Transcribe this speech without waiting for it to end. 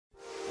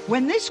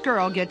When this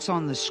girl gets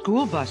on the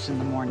school bus in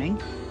the morning,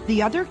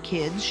 the other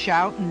kids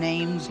shout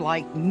names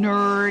like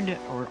nerd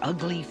or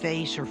ugly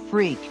face or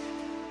freak.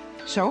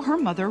 So her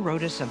mother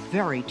wrote us a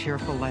very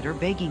tearful letter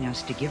begging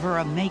us to give her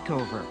a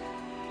makeover.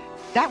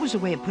 That was a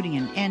way of putting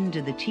an end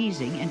to the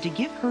teasing and to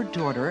give her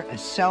daughter a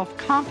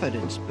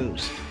self-confidence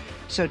boost.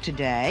 So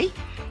today,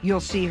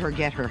 you'll see her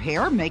get her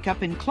hair,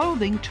 makeup, and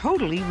clothing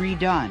totally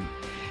redone.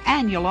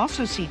 And you'll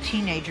also see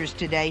teenagers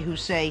today who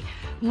say,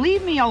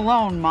 "Leave me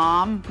alone,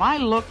 Mom. My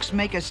looks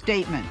make a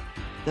statement."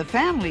 The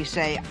families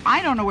say,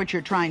 "I don't know what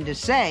you're trying to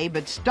say,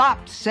 but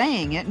stop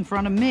saying it in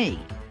front of me."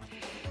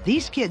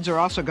 These kids are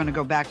also going to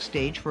go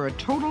backstage for a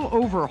total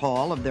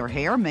overhaul of their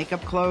hair,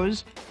 makeup,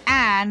 clothes,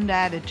 and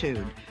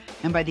attitude.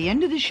 And by the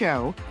end of the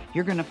show,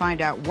 you're going to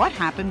find out what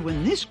happened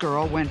when this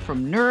girl went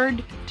from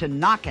nerd to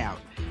knockout,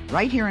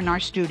 right here in our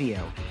studio,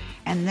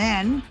 and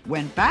then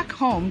went back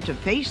home to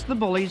face the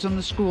bullies on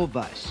the school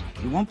bus.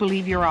 You won't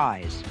believe your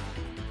eyes.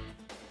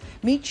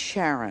 Meet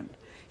Sharon.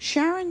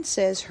 Sharon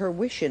says her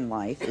wish in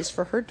life is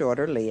for her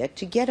daughter Leah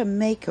to get a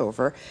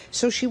makeover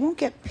so she won't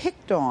get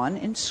picked on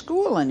in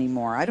school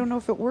anymore. I don't know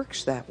if it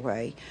works that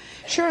way.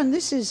 Sharon,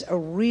 this is a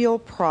real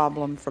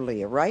problem for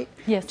Leah, right?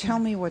 Yes. Tell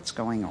me what's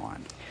going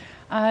on.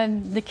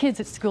 The kids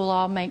at school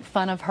all make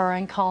fun of her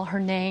and call her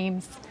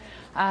names.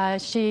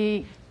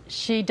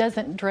 She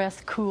doesn't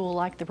dress cool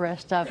like the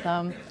rest of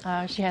them.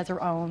 She has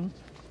her own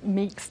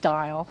meek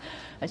style.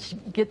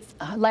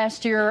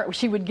 Last year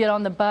she would get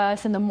on the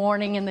bus in the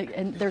morning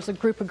and there's a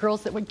group of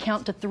girls that would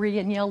count to 3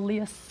 and yell,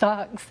 "Leah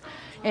sucks,"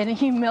 and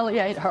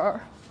humiliate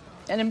her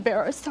and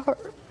embarrass her.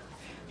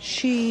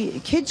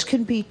 Kids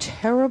can be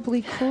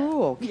terribly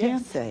cruel,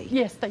 can't they?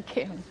 Yes, they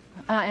can.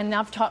 And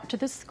I've talked to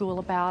the school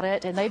about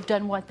it, and they've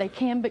done what they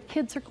can, but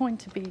kids are going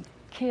to be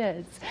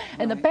kids.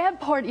 And the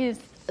bad part is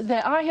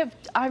that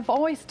I've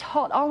always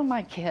taught all of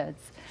my kids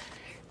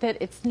that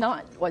it's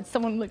not what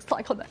someone looks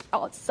like on the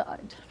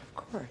outside.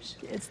 Of course.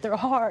 It's their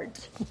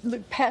heart,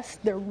 look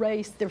past their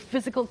race, their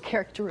physical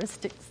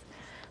characteristics.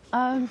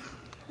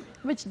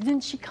 But then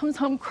she comes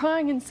home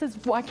crying and says,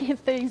 "Why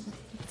can't they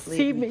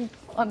see me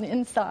on the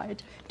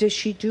inside?" Does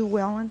she do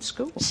well in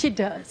school? She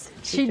does.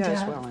 She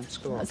does well in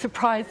school.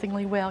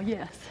 Surprisingly well,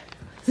 yes.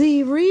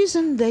 The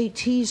reason they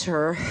tease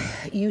her,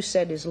 you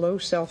said, is low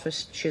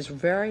self-esteem. She has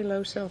very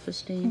low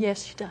self-esteem?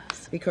 Yes, she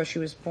does. Because she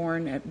was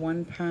born at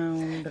 1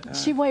 pound?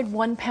 She weighed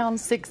 1 pound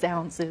 6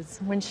 ounces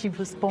when she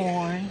was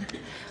born.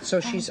 So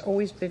she's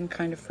always been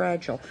kind of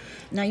fragile.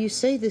 Now, you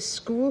say the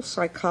school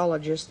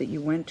psychologist that you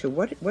went to,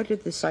 what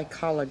did the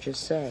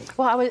psychologist say?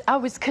 Well, I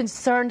was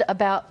concerned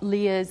about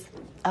Leah's,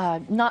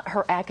 not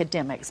her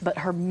academics, but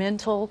her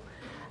mental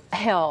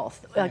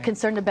health,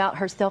 concerned about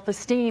her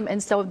self-esteem,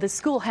 and so the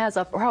school has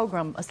a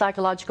program, a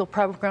psychological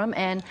program,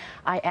 and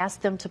I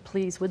asked them to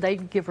please, would they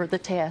give her the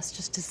test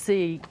just to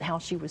see how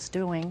she was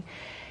doing.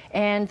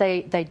 And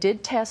they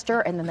did test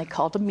her, and then they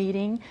called a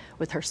meeting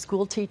with her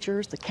school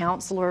teachers, the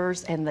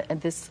counselors, and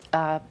this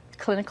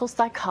clinical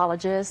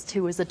psychologist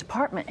who was a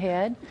department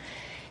head.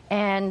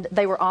 And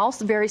they were all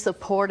very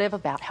supportive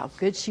about how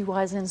good she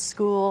was in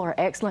school, her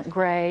excellent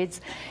grades.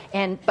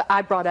 But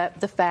I brought up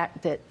the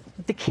fact that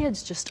the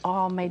kids just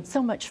all made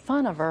so much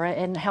fun of her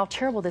and how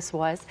terrible this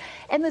was.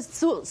 And the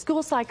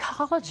school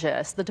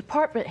psychologist, the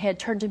department head,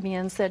 turned to me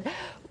and said,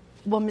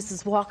 "Well,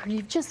 Mrs. Walker,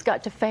 you've just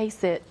got to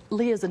face it.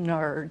 Leah's a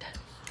nerd."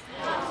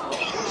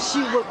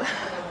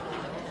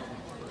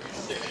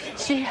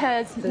 She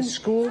has... The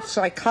school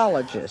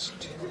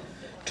psychologist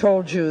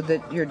told you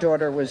that your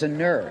daughter was a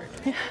nerd.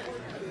 Yeah.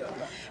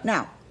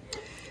 Now,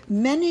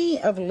 many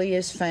of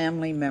Leah's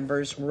family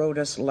members wrote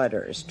us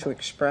letters to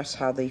express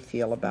how they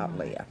feel about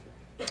Leah.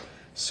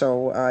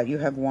 So you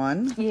have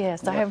one?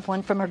 Yes, I have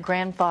one from her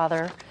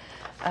grandfather.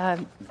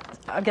 I've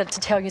got to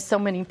tell you, so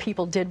many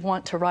people did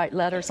want to write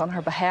letters on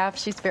her behalf.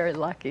 She's very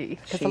lucky,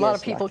 because a lot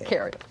of people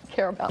care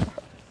about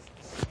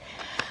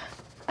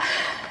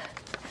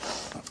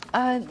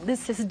her.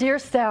 This is, "Dear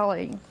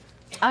Sally,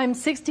 I'm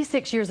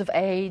 66 years of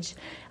age,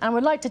 and I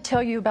would like to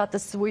tell you about the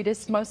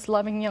sweetest, most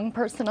loving young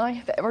person I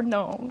have ever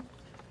known.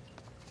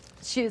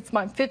 She is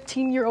my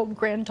 15-year-old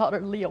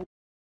granddaughter, Leah.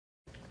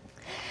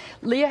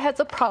 Leah has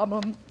a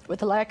problem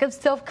with a lack of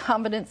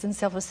self-confidence and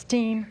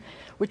self-esteem,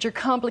 which are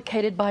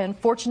complicated by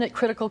unfortunate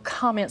critical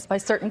comments by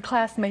certain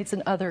classmates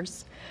and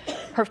others.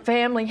 Her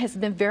family has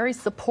been very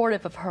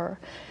supportive of her.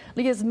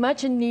 Leah is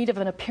much in need of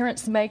an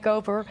appearance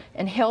makeover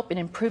and help in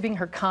improving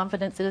her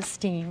confidence and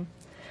esteem.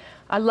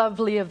 I love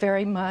Leah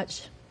very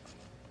much,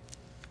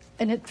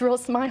 and it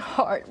thrills my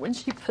heart when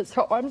she puts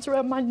her arms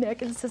around my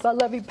neck and says, 'I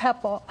love you,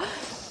 Papa.'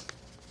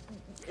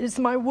 It is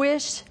my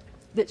wish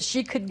that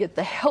she could get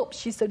the help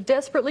she so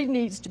desperately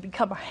needs to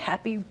become a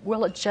happy,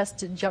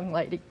 well-adjusted young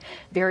lady.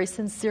 Very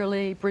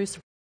sincerely, Bruce,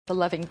 the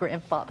loving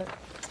grandfather."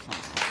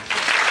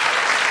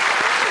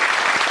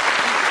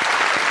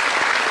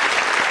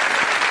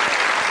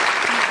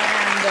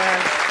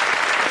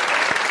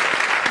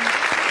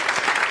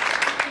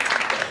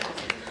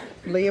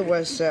 Leah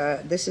was,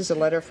 this is a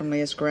letter from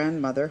Leah's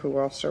grandmother, who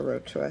also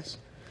wrote to us.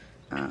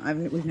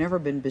 we've never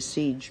been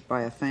besieged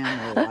by a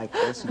family like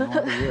this in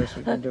all the years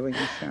we've been doing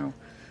the show.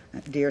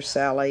 Dear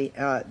Sally,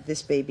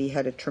 this baby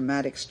had a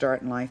traumatic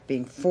start in life,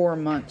 being 4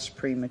 months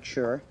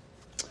premature.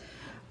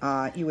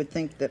 You would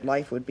think that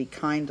life would be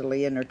kind to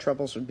Leah and her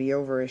troubles would be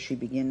over as she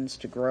begins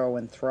to grow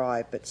and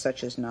thrive, but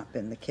such has not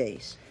been the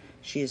case.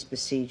 She is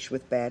besieged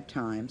with bad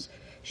times.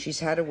 She's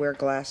had to wear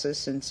glasses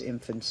since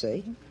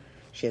infancy.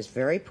 She has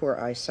very poor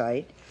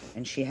eyesight,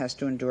 and she has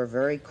to endure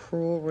very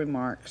cruel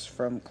remarks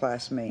from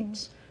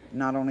classmates,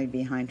 not only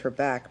behind her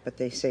back, but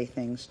they say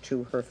things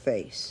to her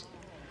face.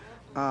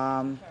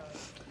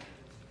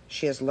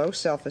 She has low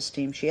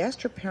self-esteem. She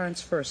asked her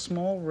parents for a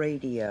small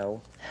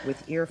radio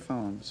with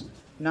earphones,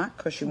 not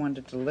because she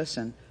wanted to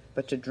listen,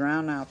 but to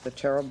drown out the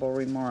terrible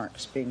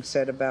remarks being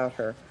said about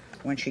her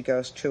when she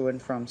goes to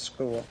and from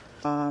school.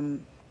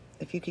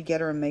 If you could get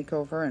her a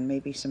makeover and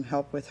maybe some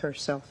help with her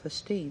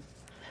self-esteem.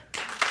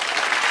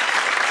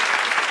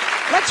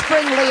 Let's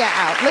bring Leah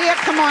out. Leah,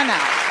 come on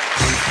out.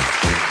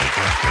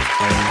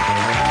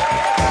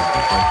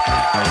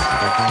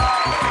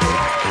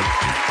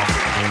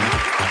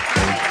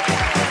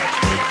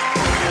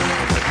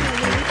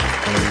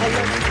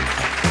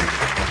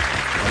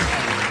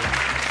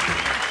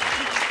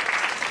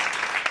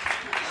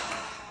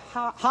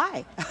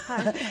 Hi.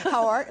 Hi.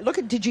 How are you? Look,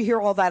 did you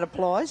hear all that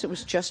applause? It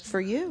was just for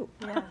you.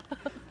 Yeah.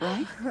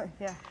 Right?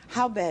 Yeah.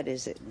 How bad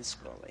is it in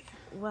school?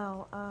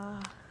 Well,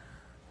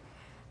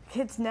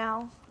 kids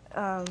now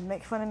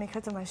make fun of me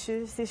because of my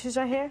shoes. These shoes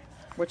right here.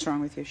 What's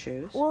wrong with your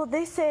shoes? Well,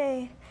 they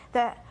say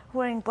that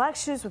wearing black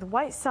shoes with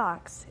white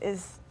socks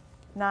is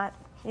not,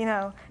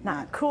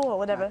 not cool or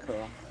whatever. Not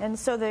cool. And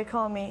so they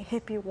call me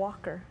hippie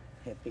walker.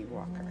 Hippie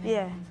walker.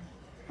 Yeah.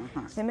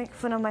 They make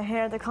fun of my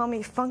hair. They call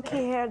me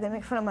funky hair. They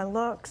make fun of my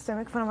looks. They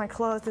make fun of my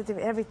clothes. They do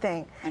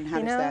everything. And how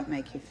does that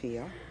make you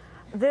feel?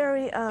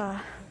 Very, I'm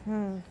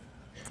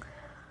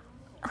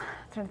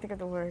trying to think of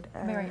the word.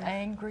 Very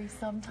angry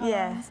sometimes,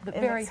 yeah, but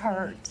very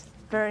hurt.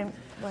 Very,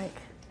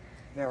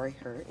 Very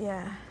hurt?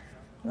 Yeah,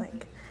 you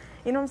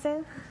know what I'm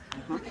saying?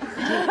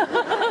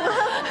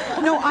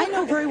 No, I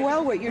know very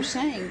well what you're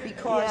saying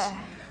because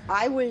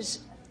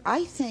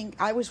I think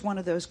I was one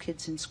of those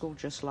kids in school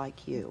just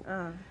like you.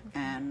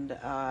 And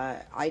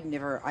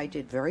I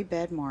did very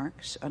bad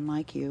marks,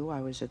 unlike you. I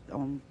was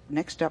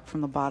next up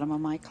from the bottom of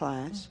my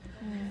class.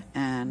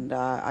 And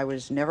I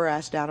was never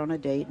asked out on a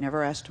date,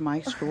 never asked to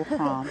my school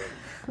prom,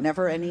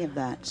 never any of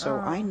that. So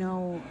I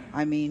know,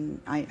 I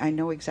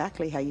know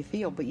exactly how you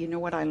feel. But you know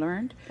what I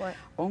learned? What?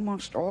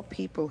 Almost all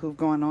people who've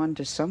gone on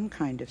to some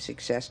kind of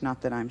success,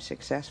 not that I'm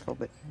successful,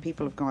 but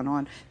people who've gone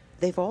on,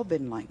 they've all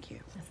been like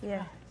you.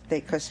 Yeah.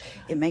 Because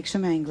it makes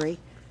them angry,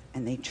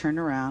 and they turn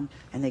around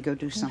and they go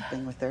do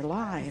something with their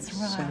lives.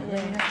 That's right. So.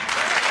 Yeah.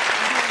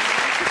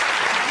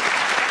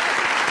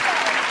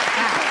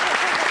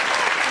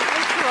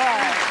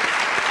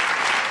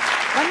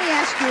 Let me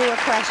ask you a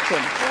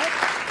question.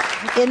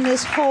 In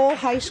this whole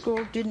high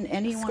school, didn't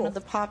any one of the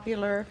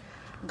popular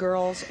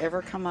girls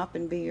ever come up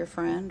and be your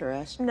friend or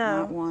ask?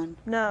 No. Not one?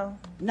 No.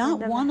 Not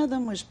one of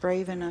them was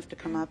brave enough to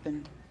come up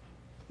and...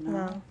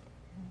 No.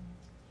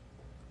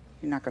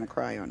 You're not going to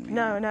cry on me.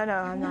 No,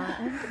 I'm not.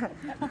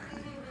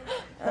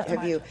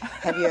 Have you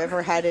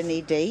ever had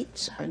any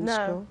dates in No.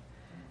 school?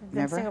 I've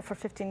been single for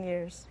 15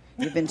 years.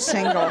 You've been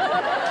single.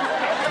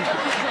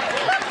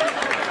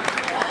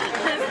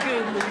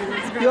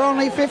 You're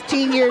only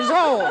 15 years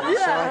old.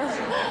 Yeah.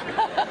 So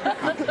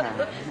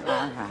okay.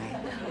 All right.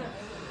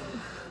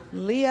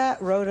 Leah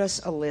wrote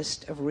us a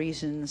list of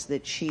reasons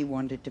that she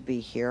wanted to be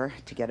here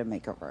to get a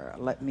makeover.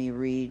 Let me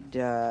read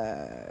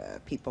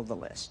people the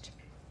list.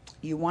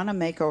 You want a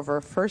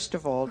makeover, first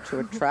of all, to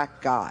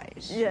attract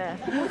guys. Yeah.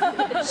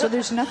 So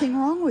there's nothing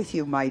wrong with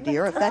you, my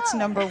dear. If that's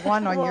number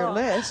one on your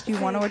list, you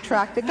want to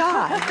attract a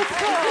guy.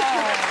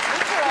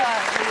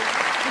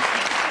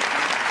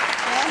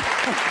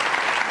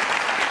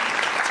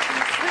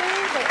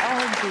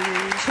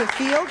 To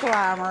feel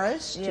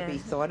glamorous, to be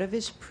thought of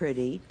as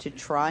pretty, to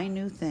try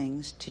new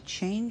things, to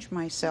change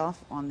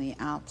myself on the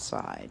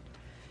outside,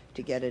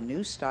 to get a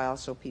new style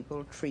so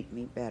people treat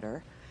me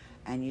better.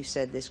 And you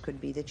said this could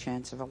be the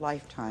chance of a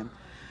lifetime.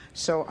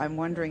 So I'm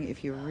wondering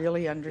if you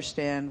really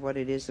understand what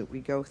it is that we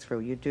go through.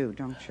 You do,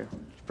 don't you?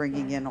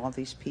 Bringing in all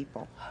these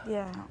people.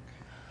 Yeah. Okay.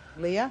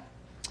 Leah,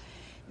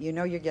 you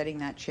know you're getting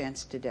that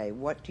chance today.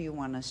 What do you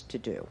want us to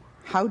do?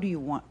 How do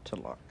you want to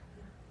look?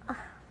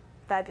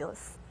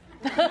 Fabulous.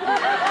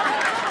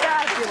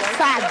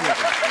 Fabulous.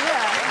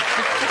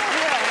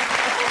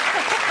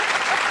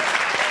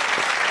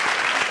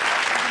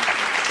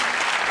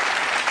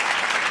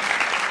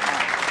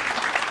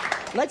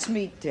 Let's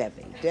meet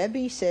Debbie.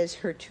 Debbie says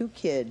her two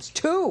kids,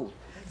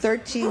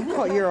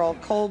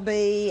 13-year-old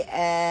Colby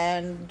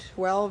and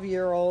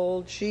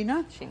 12-year-old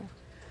Sheena,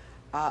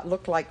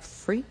 look like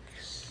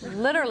freaks.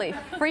 Literally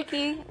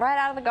freaky, right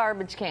out of the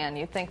garbage can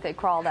you think they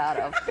crawled out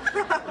of.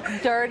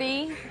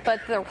 Dirty, but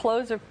their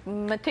clothes are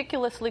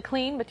meticulously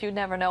clean, but you'd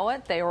never know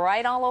it. They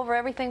write all over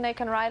everything they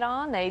can write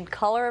on. They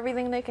color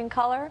everything they can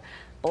color.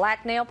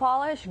 Black nail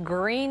polish,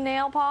 green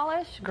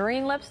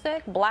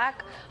lipstick,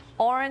 black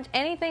orange,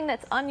 anything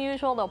that's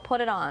unusual, they'll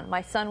put it on.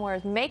 My son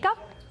wears makeup.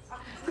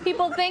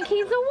 People think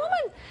he's a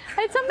woman.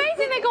 It's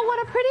amazing. They go,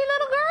 what a pretty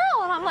little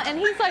girl. And I'm like, and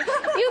he's like,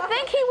 you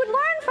think he would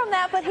learn from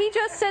that, but he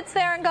just sits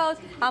there and goes,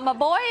 I'm a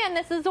boy and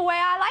this is the way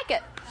I like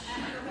it.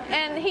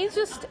 And he's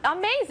just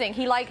amazing.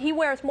 He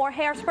wears more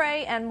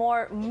hairspray and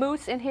more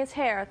mousse in his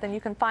hair than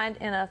you can find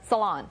in a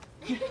salon.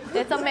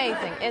 It's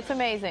amazing. It's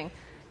amazing.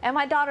 And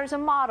my daughter's a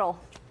model.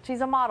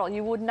 She's a model.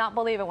 You would not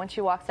believe it when she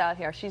walks out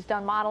here. She's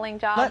done modeling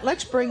jobs.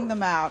 Let's bring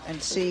them out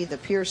and see the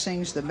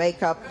piercings, the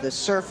makeup, the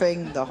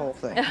surfing, the whole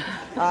thing.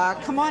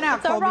 Come on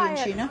out, Colby and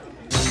Sheena.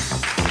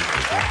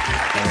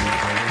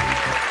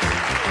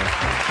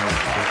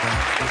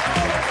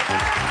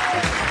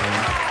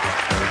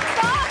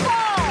 Bravo!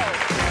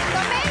 It's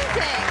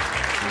amazing.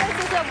 This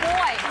is a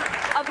boy.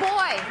 A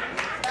boy.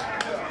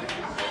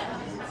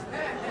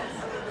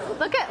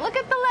 Look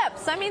at the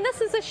lips. I mean,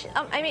 this is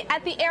I mean,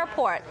 at the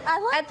airport. I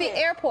like At the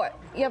airport.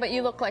 Yeah, but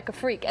you look like a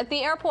freak. At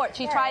the airport,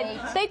 they tried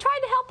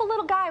to help a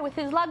little guy with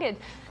his luggage.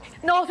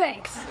 No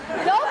thanks.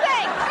 No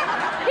thanks.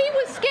 He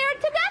was scared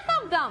to death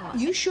of them.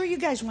 You sure you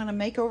guys want a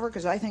makeover?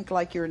 Because I think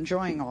like you're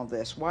enjoying all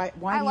this. Why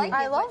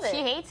I love it.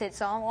 She hates it,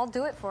 so I'll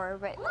do it for her.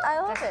 But I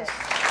love it.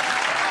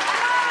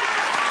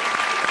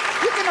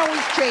 You can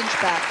always change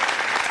back.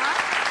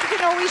 You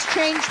can always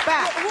change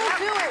back. We'll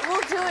do it.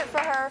 We'll do it for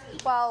her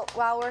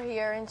while we're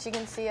here, and she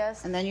can see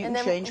us. And then you can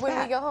change when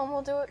back. we go home,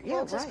 we'll do it. Yeah,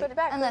 we'll just right. put it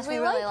back unless we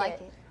really like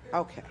it.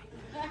 Okay.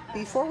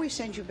 Before we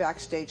send you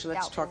backstage,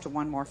 let's talk to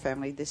one more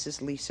family. This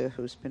is Lisa,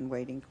 who's been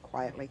waiting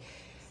quietly.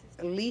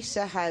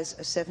 Lisa has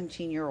a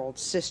 17-year-old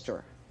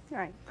sister.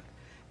 Right.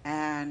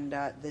 And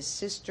the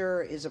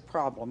sister is a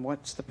problem.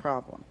 What's the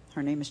problem?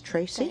 Her name is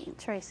Tracy?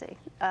 Tracy.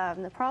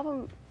 The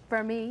problem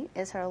for me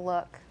is her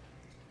look.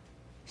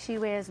 She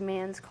wears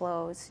men's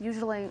clothes,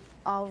 usually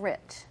all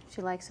ripped.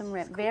 She likes them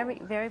ripped, very,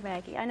 very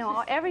baggy. I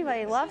know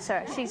everybody loves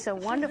her. She's a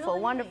wonderful,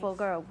 wonderful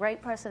girl,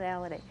 great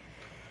personality.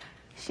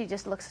 She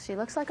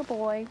looks like a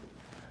boy.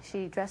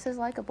 She dresses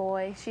like a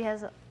boy. She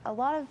has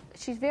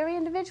she's very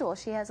individual.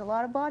 She has a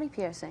lot of body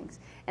piercings.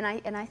 And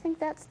I think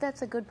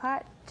that's a good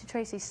part to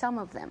Tracy, some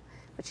of them.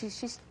 But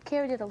she's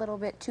carried it a little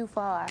bit too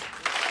far.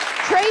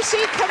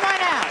 Tracy, come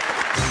on out.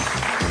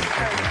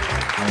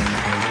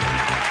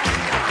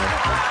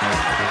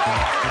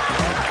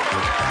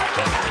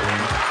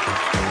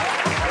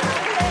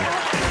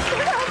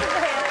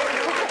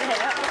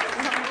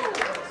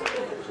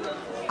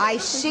 I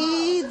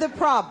see the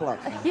problem.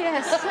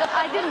 Yes,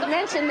 I didn't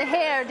mention the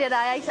hair, did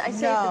I? I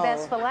saved the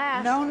best for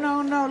last.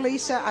 No,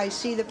 Lisa, I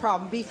see the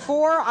problem.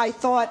 Before, I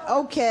thought,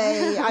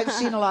 okay, I've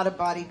seen a lot of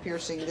body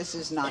piercing. This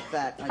is not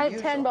that unusual. I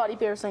have 10 body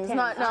piercings.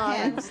 Not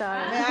 9.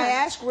 Sorry. May I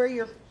ask where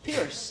your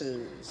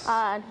pierces?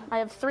 I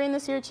have 3 in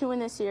this ear, 2 in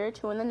this ear,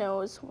 2 in the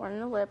nose, 1 in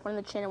the lip, 1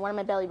 in the chin, and 1 in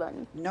my belly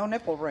button. No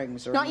nipple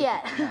rings? Or Not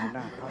yet.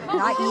 No.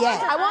 Not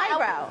yet.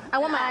 I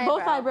want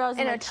both eyebrows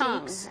and her my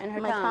tongue, cheeks, and her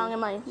my tongue and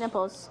my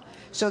nipples.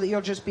 So that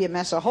you'll just be a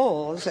mess of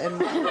holes,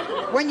 and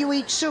when you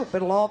eat soup,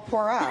 it'll all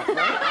pour out,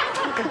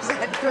 right? Is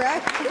that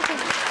correct? Okay.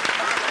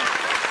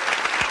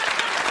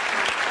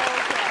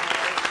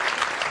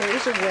 There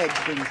is a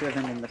wedge being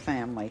driven in the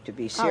family to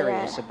be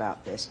serious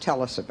about this.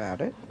 Tell us about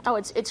it. Oh,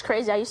 it's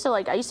crazy. I used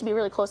to be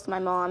really close to my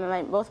mom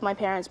and both my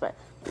parents, but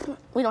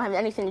we don't have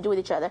anything to do with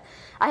each other.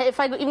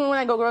 Even when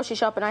I go grocery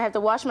shopping, I have to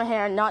wash my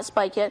hair and not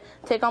spike it,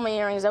 take all my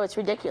earrings out. It's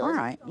ridiculous.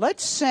 All right.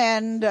 Let's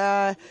send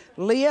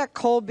Leah,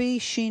 Colby,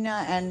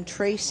 Sheena, and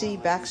Tracy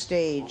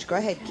backstage. Go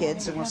ahead,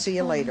 kids, and we'll see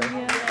you later.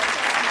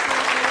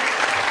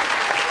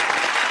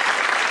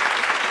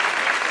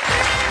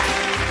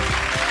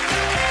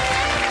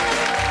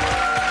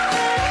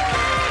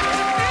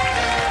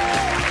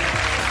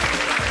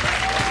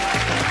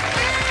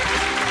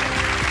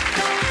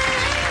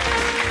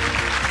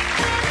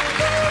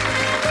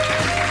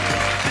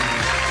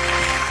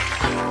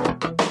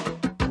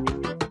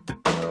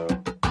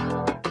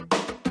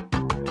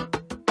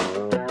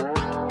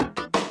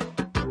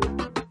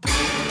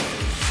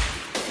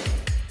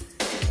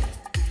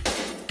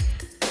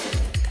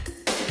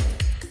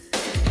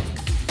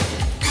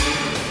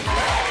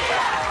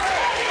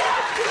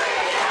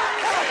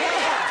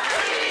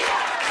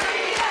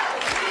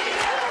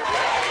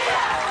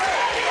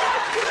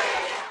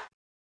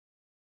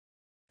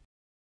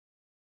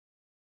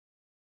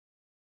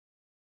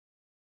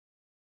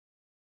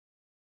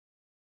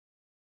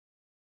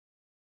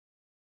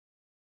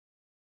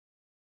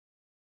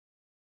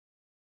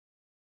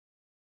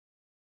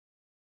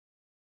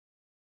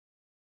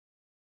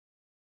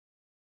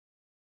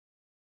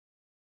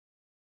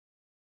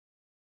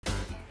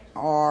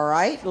 All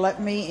right, let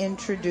me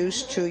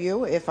introduce to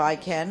you, if I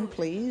can,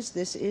 please.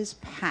 This is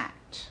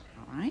Pat,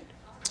 all right?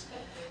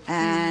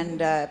 And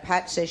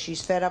Pat says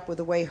she's fed up with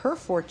the way her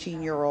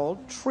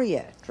 14-year-old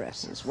Tria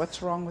dresses.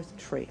 What's wrong with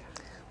Tria?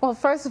 Well,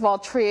 first of all,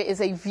 Tria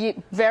is a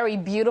very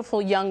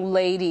beautiful young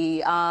lady,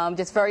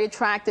 just very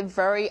attractive,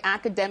 very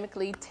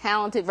academically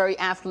talented, very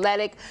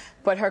athletic,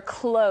 but her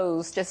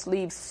clothes just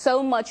leave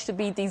so much to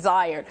be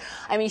desired.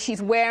 I mean,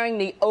 she's wearing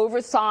the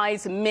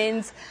oversized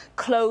men's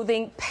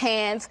clothing,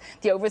 pants,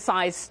 the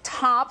oversized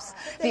tops.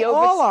 They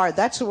all are.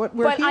 That's what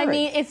we're hearing. But I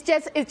mean, it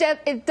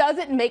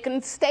doesn't make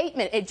a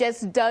statement.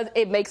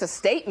 It makes a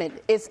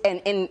statement. It's an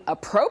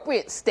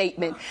inappropriate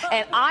statement.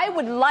 And I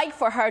would like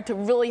for her to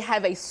really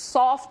have a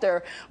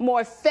softer,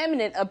 more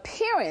feminine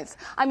appearance.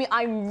 I mean,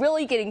 I'm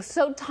really getting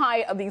so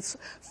tired of these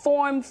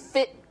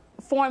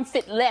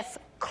form-fit-less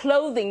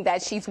clothing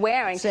that she's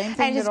wearing. Same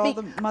thing that all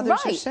the mothers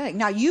are saying.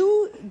 Now,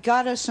 you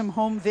got us some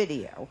home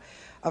video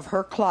of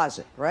her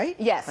closet, right?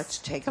 Yes. Let's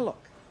take a look.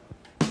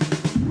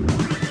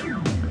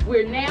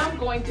 We're now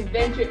going to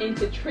venture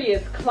into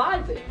Tria's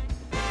closet.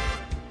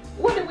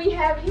 What do we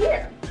have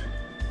here?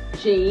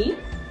 Jeans.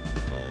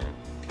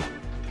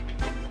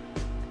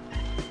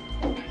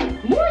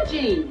 More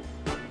jeans.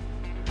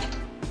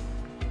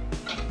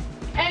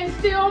 And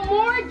still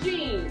more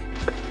jeans.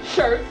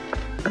 Shirts.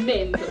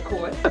 Men's, of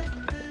course.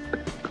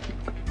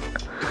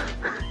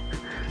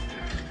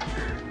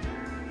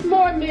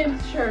 More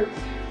men's shirts.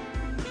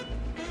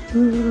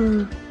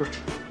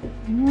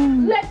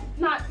 Let's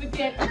not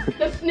forget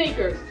the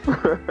sneakers.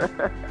 The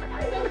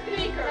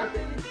sneakers.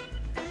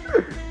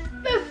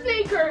 The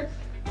sneakers.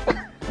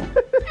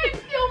 And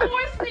still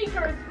more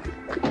sneakers.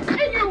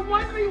 And you're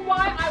wondering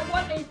why I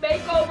want a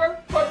makeover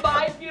for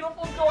my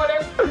beautiful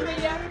daughter,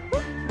 Tria?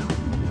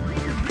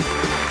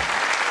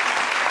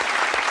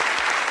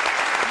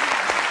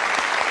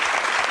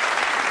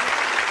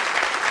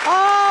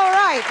 All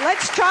right,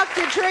 let's talk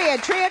to Tria.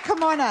 Tria,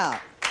 come on out.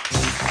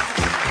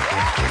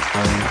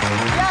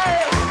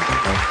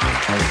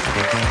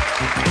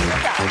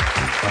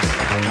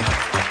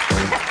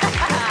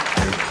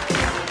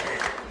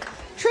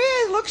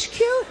 Tria looks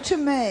cute to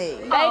me.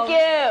 Thank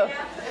you.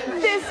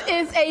 This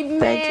is a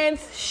man's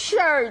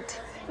shirt.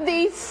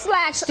 These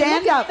slacks.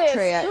 Stand Look up, at this.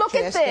 Tria. Look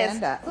Tria, at this.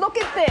 stand up. Look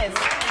at this.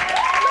 Look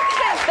at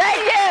this. Thank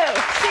you.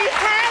 She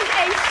has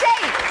a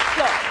shape.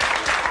 Look.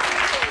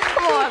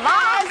 Come on,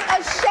 Mom. She has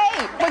a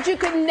shape, but you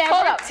could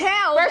never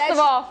tell. First of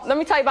all, let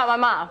me tell you about my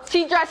mom.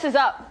 She dresses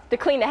up to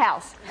clean the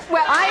house.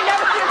 Well, I ain't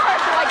never seen a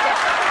person like that.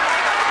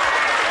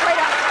 Straight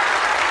up.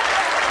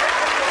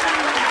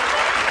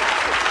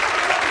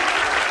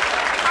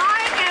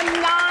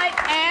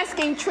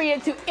 Asking Tria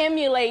to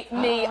emulate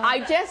me. I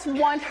just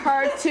want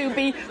her to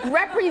be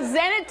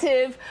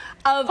representative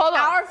of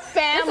our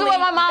family This is what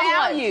my mom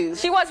values.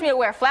 wants. She wants me to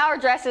wear flower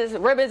dresses,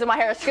 ribbons in my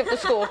hair, skip to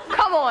school.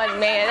 Come on,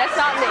 man. That's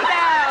not me.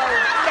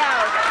 No.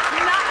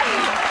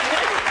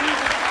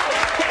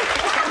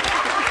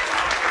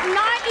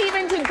 Not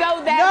even to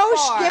go that No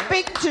far.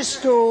 skipping to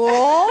school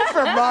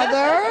for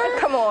mother.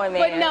 Come on,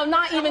 man. But no,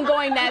 not even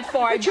going that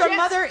far. But your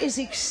mother is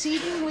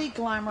exceedingly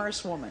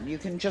glamorous woman. You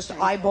can just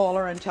eyeball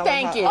her and tell her.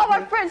 Thank you. All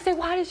my friends say,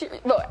 why did you...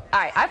 Look, all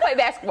right, I play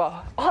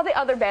basketball. All the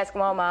other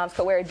basketball moms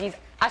could wear jeans.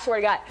 I swear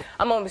to God,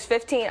 I'm almost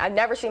 15. I've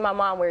never seen my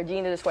mom wear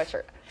jeans and a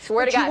sweatshirt.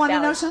 Swear to God, you want to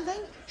Sally. know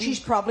something? She's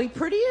probably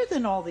prettier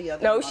than all the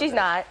other No, mothers. she's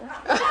not.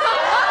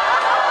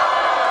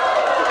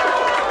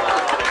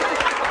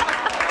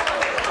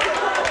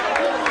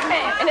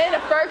 And then a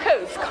fur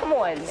coat. Come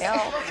on,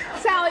 now.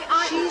 Sally,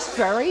 she's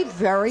very,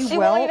 very She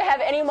well. won't even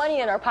have any money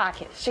in her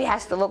pockets. She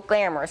has to look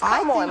glamorous.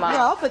 Come on, Mom.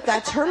 Well, but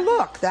that's her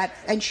look.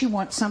 And she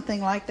wants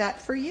something like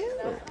that for you.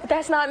 But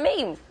that's not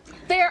me.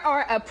 There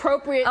are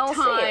appropriate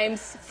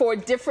times for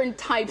different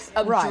types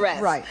of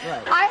dress. Right.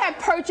 I have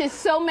purchased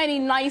so many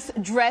nice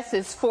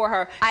dresses for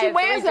her. I She have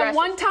wears 3 them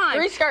one dresses, time.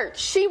 3 skirts.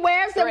 She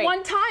wears them 3.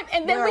 one time,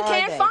 and then Where we are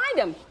can't they? find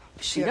them.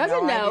 She You have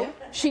doesn't no know. idea?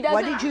 She doesn't.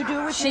 What did you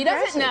do with She your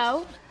doesn't dresses?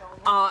 know.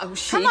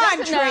 She Come on,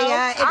 doesn't Tria.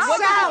 know. It's What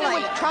did you do Sally.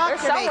 with- Talk They're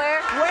to me.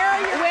 somewhere. Where are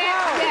your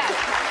clothes? Yes.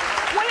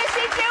 What does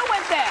she do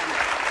with them?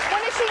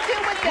 What does she do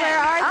with them? Where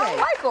are I they? don't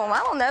like them. I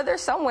don't know. They're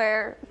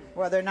somewhere.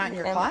 Well, they're not in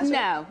your closet.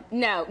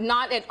 No,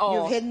 not at all.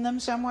 You've hidden them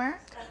somewhere?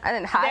 I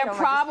didn't hide them. They're I just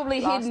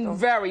probably lost hidden them.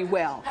 very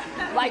well.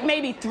 Like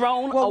maybe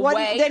thrown Well,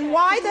 away. then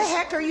why the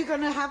heck are you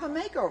going to have a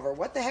makeover?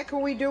 What the heck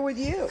can we do with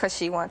you? Because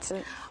she wants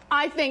it.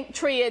 I think,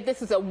 Tria,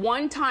 this is a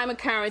one-time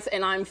occurrence,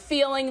 and I'm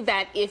feeling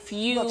that if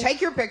you... Well, take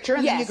your picture,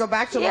 and then you go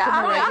back to look at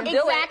I'm the not-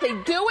 radio. Exactly.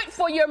 Do it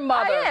for your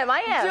mother.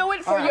 I am. Do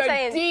it for I'm your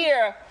saying-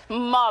 dear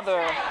mother.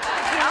 All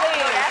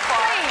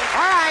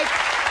right.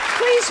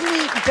 Please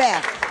meet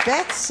Beth.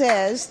 Beth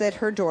says that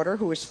her daughter,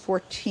 who is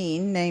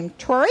 14, named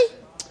Tori,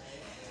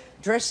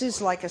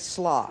 dresses like a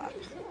slob.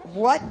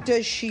 What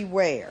does she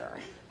wear?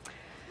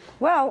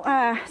 Well,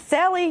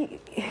 Sally,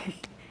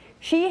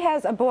 she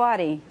has a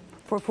body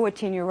for a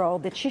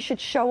 14-year-old that she should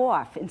show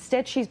off.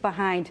 Instead, she's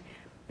behind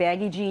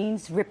baggy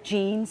jeans, ripped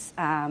jeans,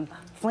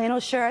 flannel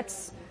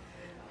shirts,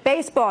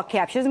 baseball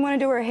cap. She doesn't want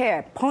to do her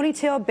hair.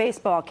 Ponytail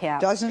baseball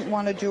cap. Doesn't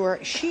want to do her...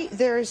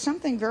 There is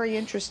something very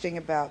interesting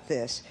about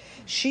this.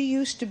 She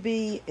used to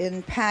be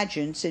in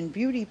pageants, in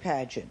beauty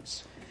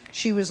pageants.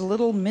 She was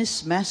Little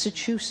Miss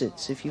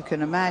Massachusetts, if you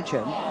can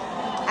imagine.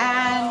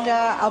 And And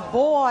a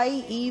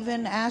boy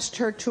even asked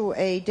her to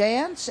a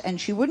dance, and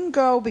she wouldn't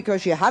go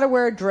because you had to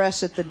wear a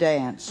dress at the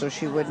dance, so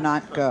she would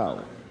not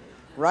go.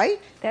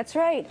 Right? That's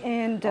right.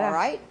 And all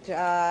right.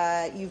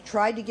 You've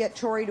tried to get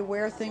Tori to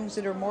wear things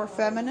that are more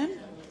feminine.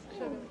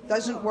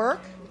 Doesn't work.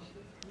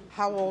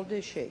 How old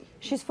is she?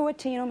 She's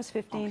 14, almost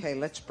 15. Okay,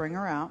 let's bring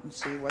her out and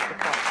see what the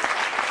fuss.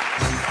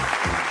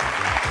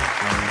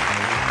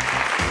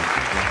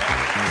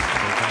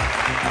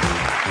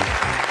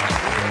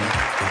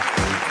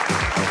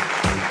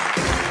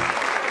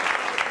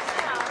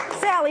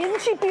 Sally,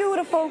 isn't she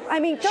beautiful? I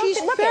mean, don't she's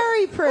you, look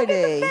very at, pretty.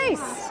 Look at the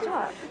face.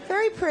 Stop.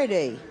 Very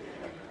pretty.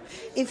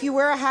 If you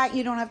wear a hat,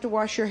 you don't have to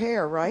wash your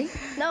hair, right?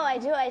 No, I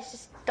do. I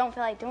just don't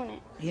feel like doing it.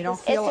 You don't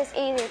feel It's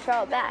just easy to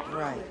throw it back.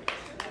 Right.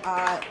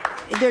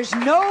 There's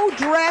no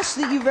dress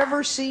that you've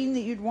ever seen that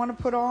you'd want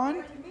to put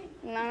on?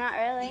 No, not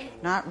really.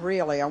 Not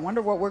really. I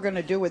wonder what we're going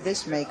to do with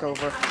this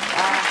makeover.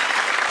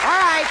 All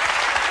right.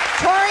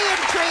 Tori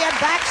and Tria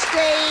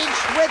backstage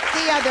with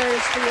the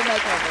others for your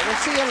makeover. We'll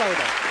see you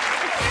later.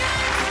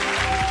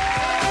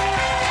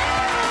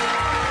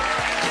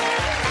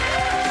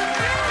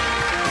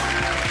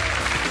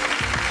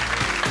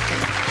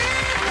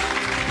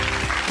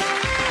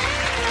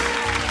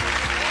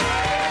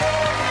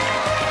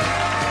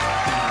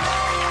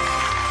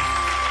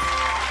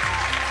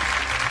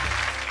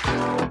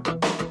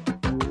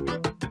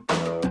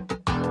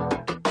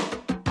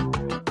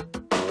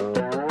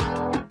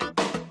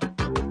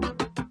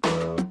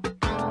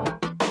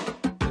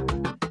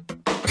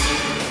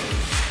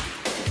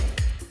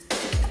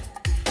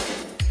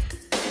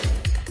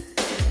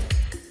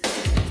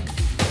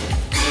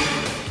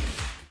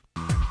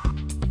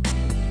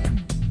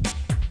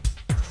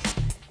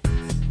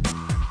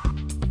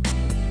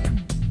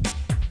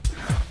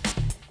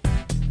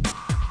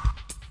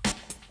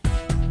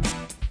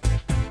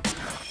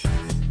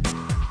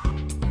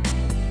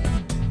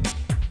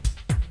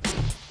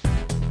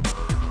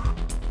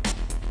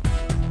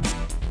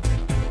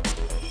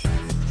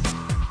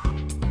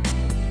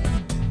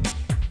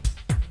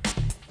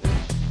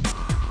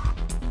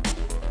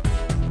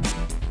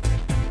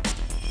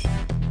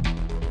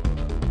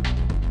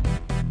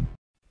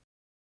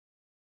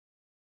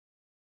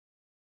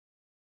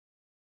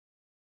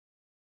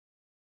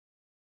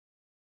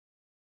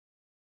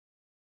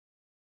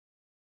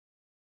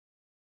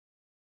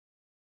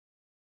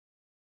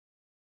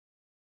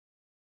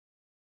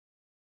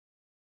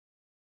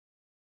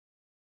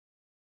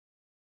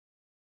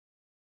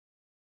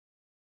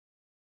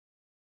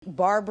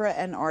 Barbara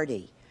and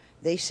Artie.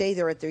 They say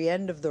they're at the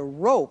end of the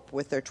rope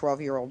with their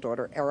 12-year-old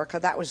daughter, Erica.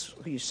 That was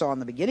who you saw in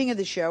the beginning of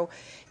the show.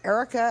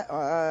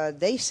 Erica,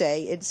 they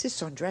say,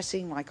 insists on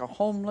dressing like a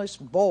homeless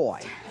boy.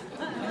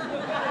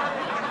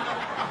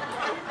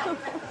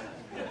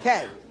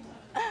 Okay,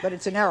 but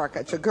it's an Erica,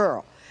 it's a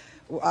girl.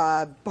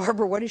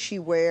 Barbara, what does she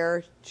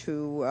wear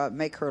to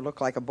make her look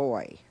like a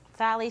boy?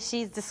 Sally,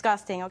 she's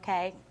disgusting,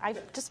 okay? I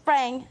just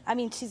sprang. I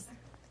mean, she's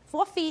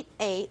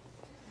 4'8",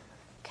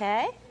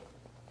 okay?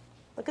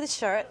 Look at the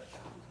shirt.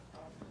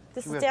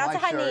 This is down to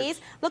her knees.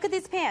 Look at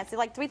these pants. They're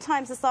like 3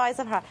 times the size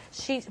of her.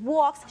 She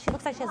walks. She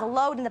looks like she has a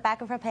load in the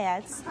back of her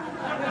pants. It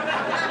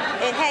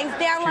hangs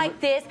down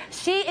like this.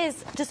 She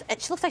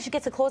looks like she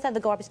gets her clothes out of the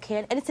garbage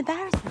can, and it's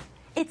embarrassing.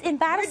 It's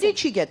embarrassing. Where did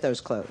she get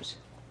those clothes?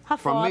 Her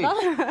From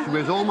father. me. She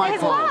wears all my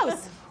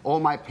clothes. All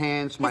my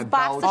pants, my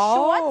belts,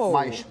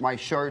 my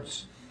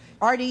shirts.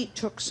 Artie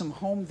took some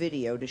home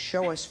video to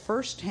show us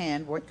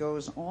firsthand what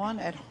goes on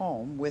at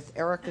home with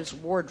Erica's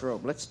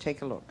wardrobe. Let's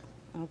take a look.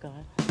 Oh,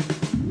 God.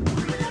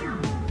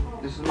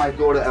 This is my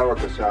daughter,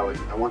 Erica, Sally.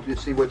 I want you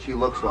to see what she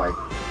looks like.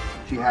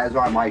 She has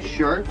on my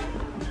shirt.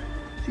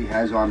 She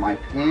has on my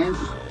pants.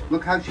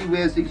 Look how she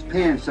wears these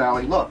pants,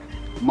 Sally. Look.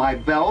 My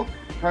belt.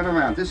 Turn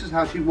around. This is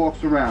how she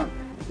walks around.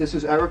 This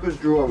is Erica's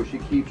drawer where she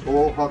keeps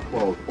all her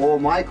clothes. All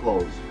my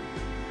clothes.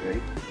 Okay?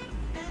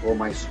 All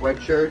my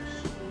sweatshirts.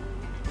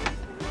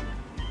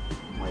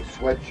 My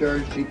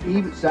sweatshirts. She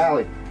even,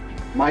 Sally,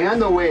 my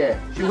underwear.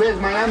 She wears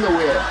my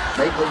underwear.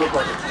 Make her look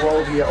like a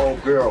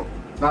 12-year-old girl,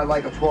 not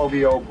like a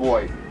 12-year-old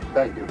boy.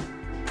 Thank you.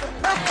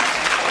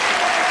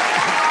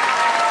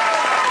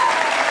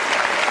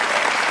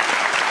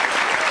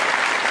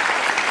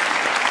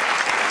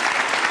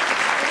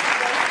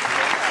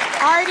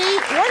 Artie,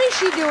 what does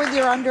she do with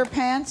your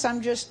underpants? I'm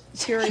just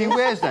curious. She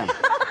wears them.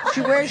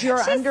 She wears your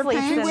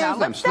underpants? She wears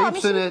them.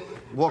 Sleeps in it,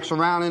 walks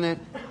around in it.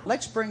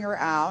 Let's bring her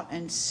out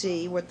and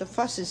see what the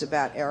fuss is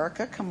about.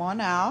 Erica, come on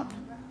out.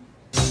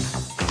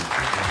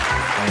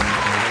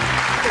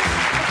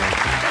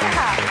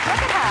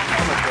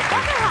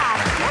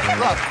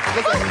 Look.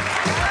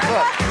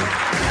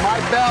 My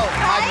belt,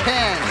 my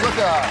pants. Look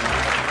at her.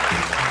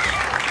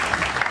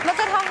 Look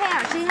at her hair.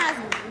 She has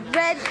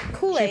red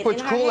Kool-Aid. She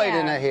puts Kool-Aid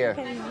in her hair.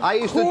 I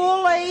used to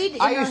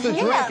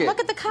drink it. Look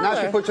at the color. Now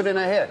she puts it in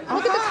her hair.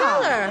 Look at the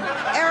color.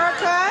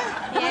 Erica,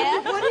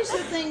 Yeah? what is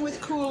the thing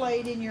with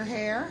Kool-Aid in your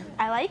hair?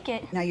 I like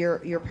it. Now,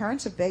 your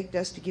parents have begged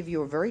us to give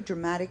you a very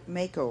dramatic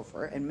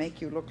makeover and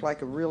make you look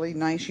like a really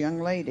nice young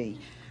lady.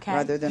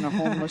 rather than a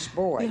homeless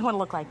boy. You want to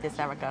look like this,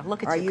 Erica.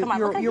 Look at you. Come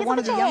on, You're one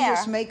of the look at your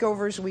youngest hair.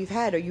 makeovers we've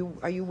had. Are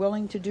you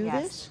willing to do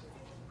this?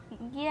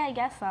 Yeah, I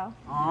guess so.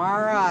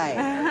 All right.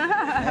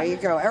 There you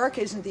go.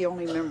 Erica isn't the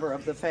only member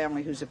of the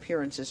family whose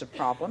appearance is a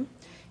problem.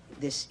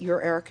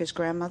 You're Erica's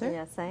grandmother?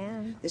 Yes, I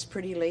am. This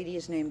pretty lady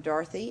is named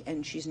Dorothy,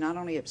 and she's not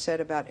only upset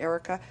about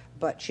Erica,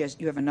 but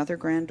you have another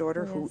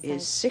granddaughter who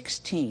is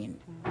 16,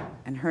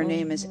 and her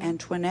name is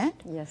Antoinette?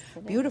 Yes, it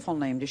is. Beautiful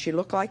name. Does she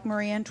look like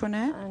Marie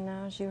Antoinette? I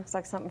know. She looks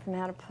like something from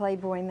out of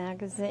Playboy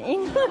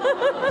magazine.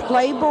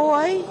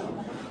 Playboy?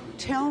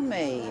 Tell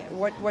me,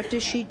 what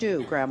does she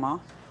do, Grandma?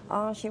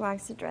 Oh, she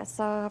likes to dress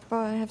up. Oh,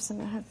 I have some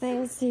of her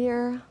things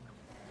here.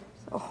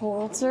 A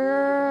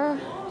halter.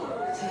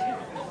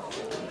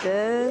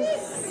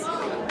 This.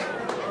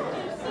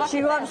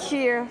 She loves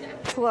sheer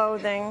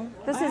clothing.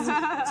 This is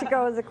to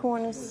go to the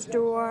corner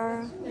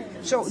store.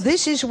 So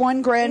this is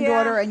one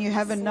granddaughter and you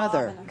have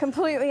another.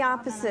 Completely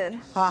opposite.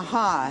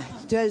 Aha.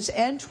 Does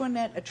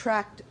Antoinette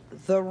attract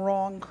the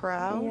wrong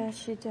crowd? Yes,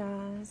 she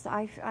does.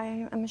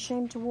 I'm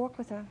ashamed to walk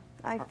with her.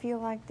 I feel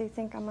like they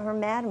think I'm her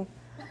madam.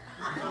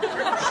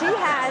 She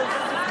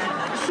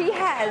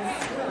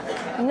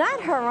has,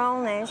 not her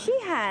only, she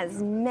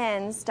has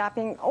men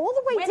stopping all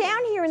the way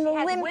down here in the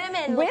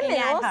women looking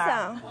at also.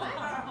 her.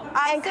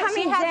 And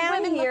coming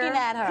down here, looking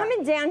at her.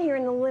 coming down here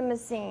in the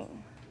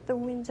limousine. The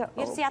window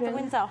You see out the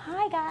window.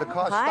 Hi, guys. The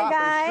car Hi, stopped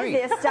guys. in the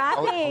street. They're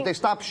stopping. Oh, they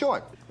stopped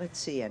short. Let's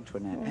see,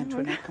 Antoinette.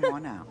 Antoinette, come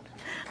on out.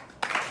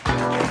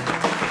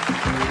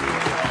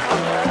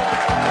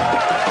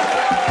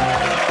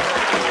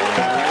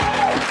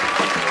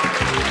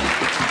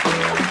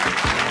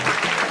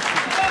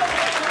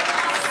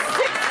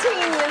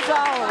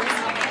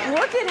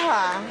 Look at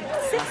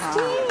her.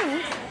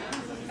 16.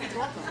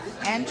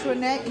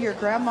 Antoinette, your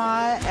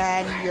grandma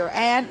and your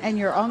aunt and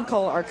your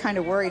uncle are kind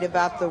of worried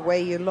about the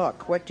way you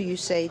look. What do you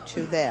say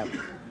to them?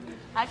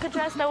 I could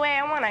dress the way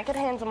I want. I could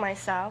handle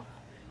myself.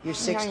 You're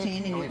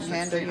 16 and you can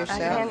handle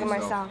yourself? I can handle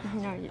myself.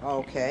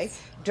 Okay.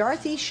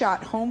 Dorothy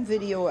shot home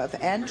video of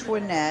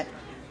Antoinette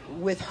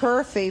with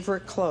her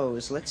favorite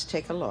clothes. Let's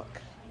take a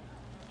look.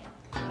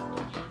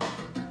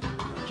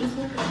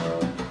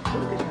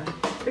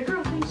 The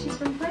girl thinks she's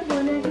from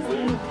Playboy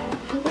magazine.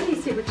 Wait do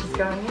you see what she's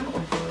going out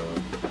with?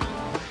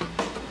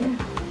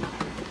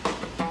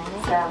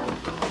 Sally.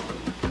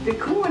 The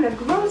corner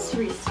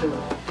grocery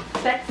store.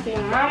 Sexy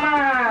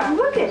mama.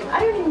 Look it. I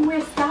don't even wear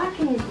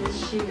stockings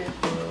this year.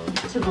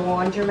 To the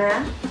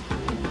laundromat.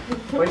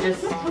 Or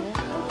just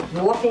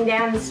walking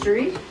down the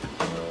street.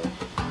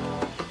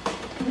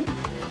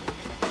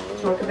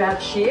 Talk about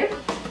sheer.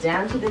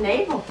 Down to the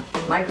navel.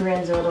 My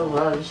granddaughter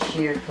loves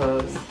sheer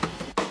clothes.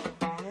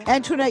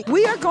 Antoinette,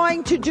 we are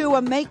going to do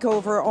a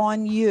makeover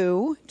on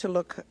you to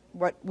look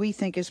what we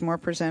think is more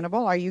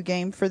presentable. Are you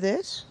game for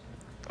this?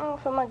 Oh,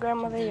 for my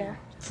grandmother, yeah.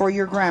 For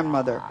your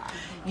grandmother.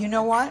 You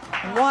know what?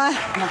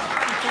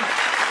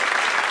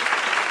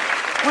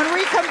 When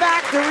we come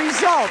back, the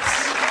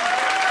results.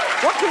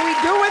 What can we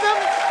do with them?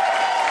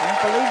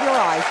 Don't believe your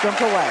eyes. Don't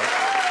go away.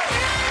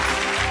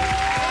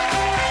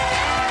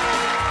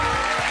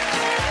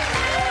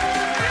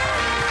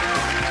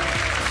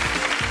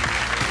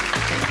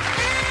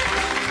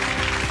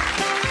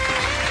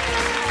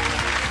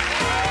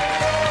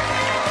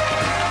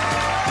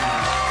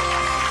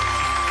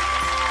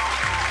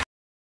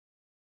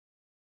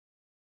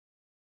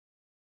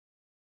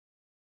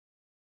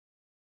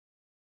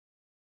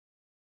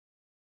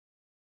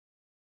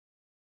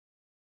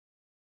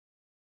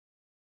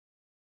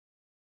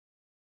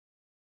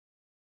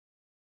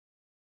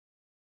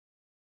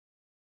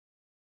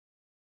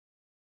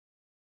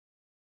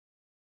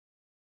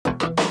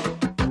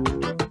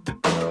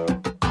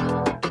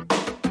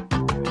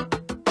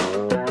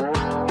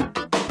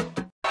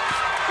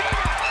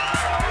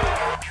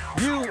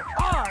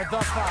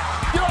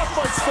 Get off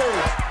my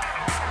stage!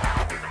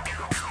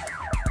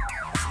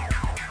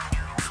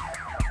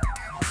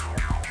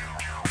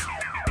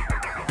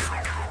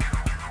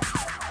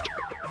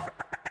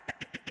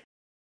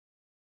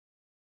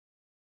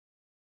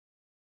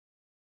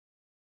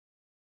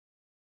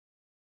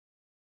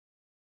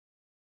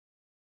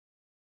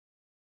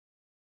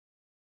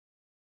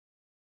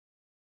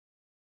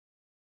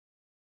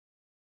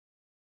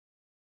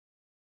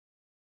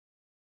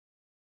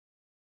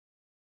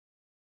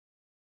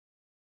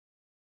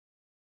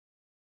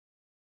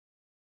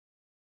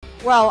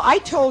 Well, I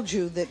told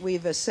you that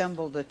we've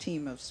assembled a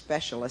team of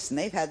specialists, and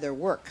they've had their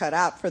work cut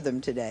out for them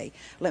today.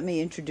 Let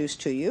me introduce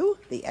to you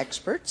the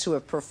experts who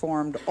have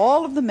performed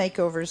all of the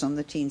makeovers on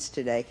the teens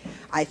today.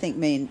 I think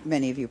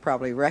many of you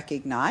probably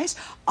recognize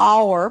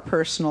our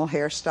personal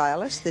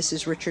hairstylist. This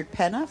is Richard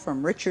Penna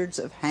from Richards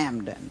of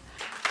Hamden.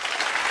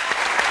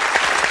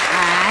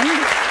 And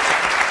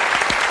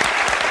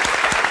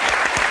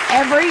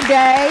every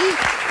day,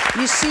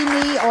 you see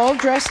me all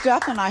dressed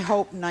up, and I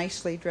hope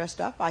nicely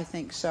dressed up. I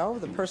think so.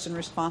 The person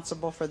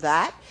responsible for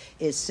that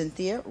is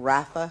Cynthia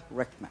Raphael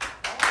Rickman.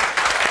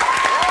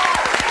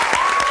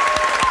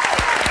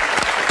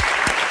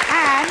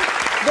 And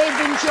They've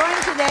been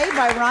joined today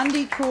by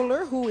Rondi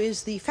Cooler, who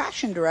is the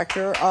fashion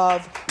director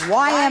of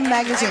YM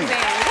Magazine.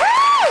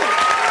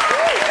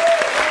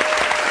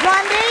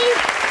 Rondi,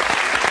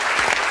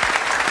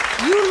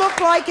 you look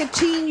like a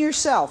teen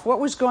yourself. What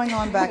was going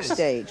on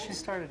backstage? She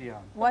started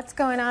young. What's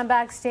going on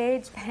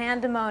backstage?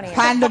 Pandemonium.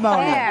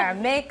 Pandemonium. Hair,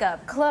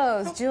 makeup,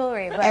 clothes,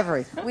 jewelry. But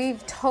everything.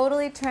 We've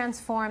totally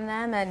transformed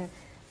them and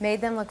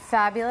made them look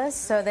fabulous,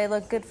 so they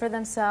look good for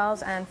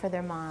themselves and for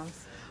their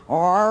moms.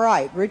 All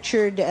right,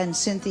 Richard and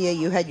Cynthia,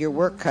 you had your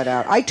work cut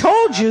out. I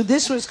told you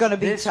this was going to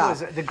be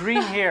tough. The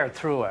green hair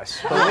threw us,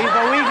 but we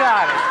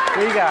got it.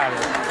 We got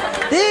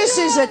it. This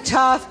is a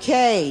tough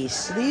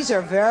case. These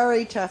are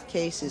very tough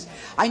cases.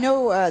 I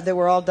know that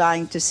we're all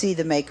dying to see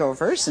the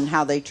makeovers and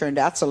how they turned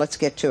out, so let's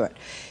get to it.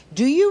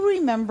 Do you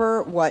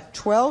remember what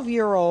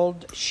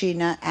 12-year-old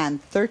Sheena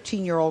and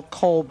 13-year-old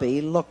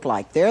Colby looked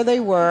like? There they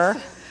were.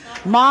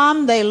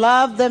 Mom, they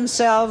love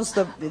themselves.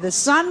 The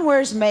son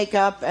wears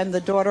makeup, and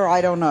the daughter, I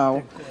don't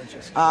know.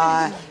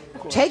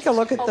 Take a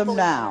look at them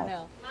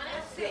now.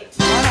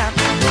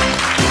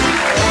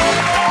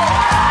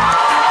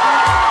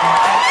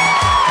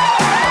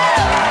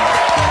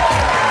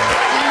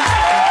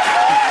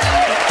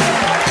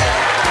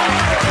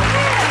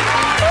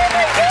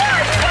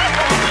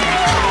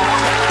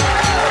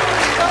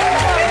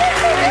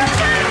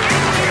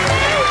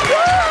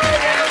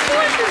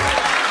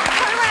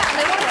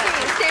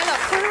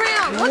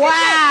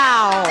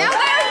 Wow! Now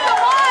there's the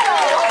model!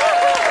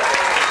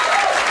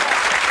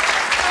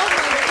 Oh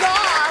my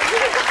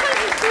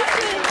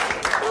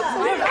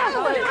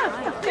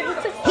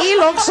God! He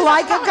looks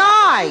like a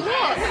guy.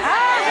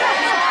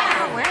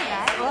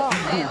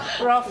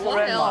 Ralph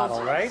Lauren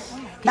model, right?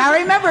 Now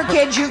remember,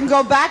 kids, you can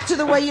go back to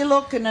the way you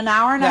look in an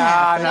hour and a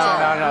half.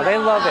 No. They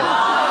love it.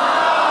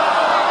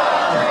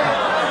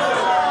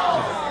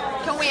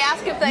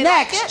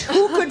 Next,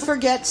 who could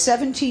forget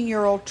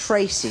 17-year-old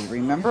Tracy?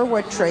 Remember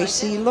what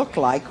Tracy looked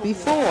like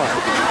before.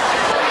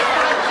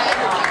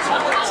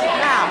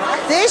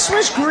 Now, this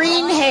was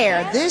green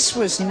hair. This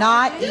was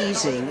not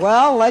easy.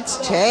 Well, let's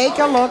take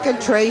a look at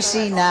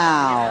Tracy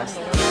now.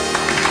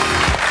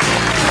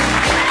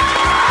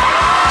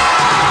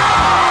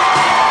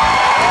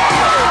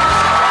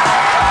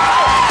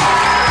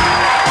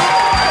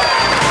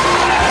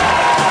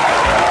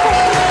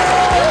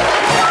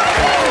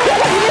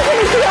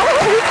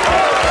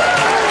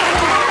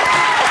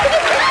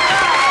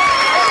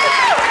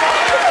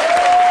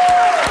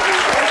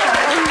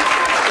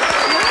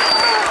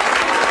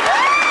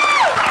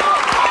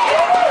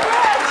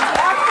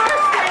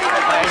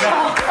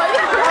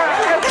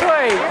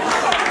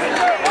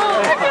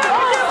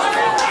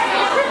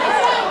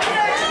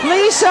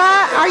 Lisa,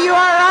 are you all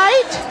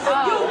right?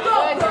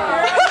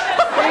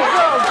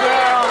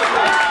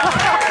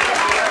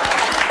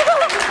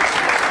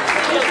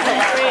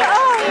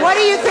 What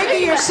do you think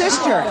of your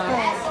sister?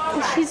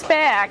 She's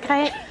back.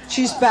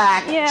 She's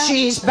back. Yeah.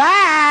 She's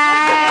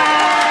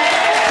back.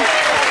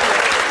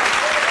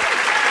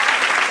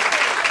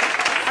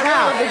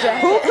 Now,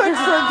 who could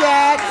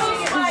forget?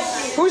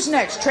 Who's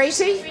next?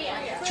 Tracy?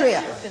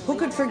 Tria. Who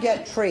could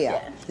forget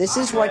Tria? This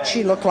is what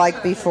she looked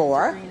like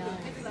before.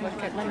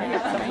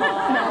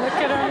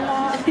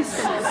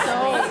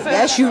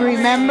 Yes, you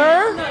remember?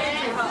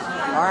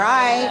 All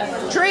right.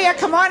 Tria,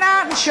 come on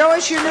out and show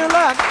us your new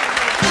look.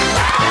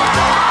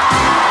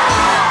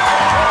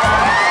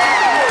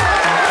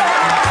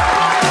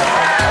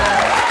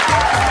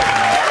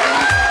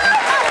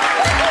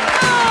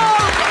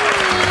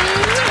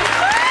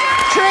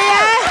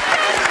 Tria,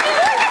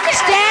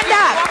 stand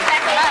up.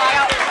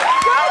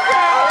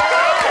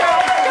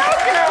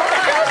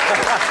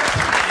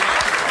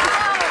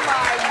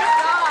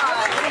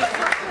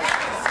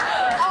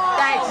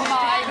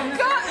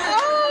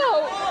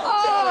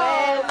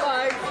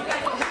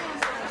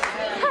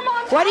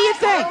 What do you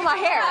think? Oh, my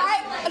hair.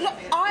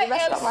 I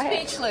am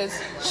speechless.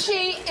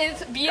 She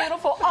is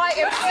beautiful. I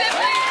am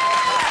simply...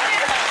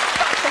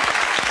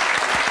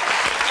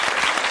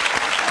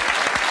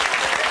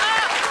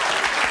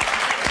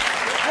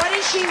 What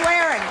is she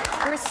wearing?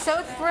 We're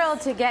so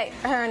thrilled to get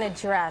her in a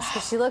dress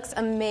because she looks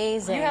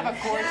amazing. You have a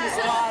gorgeous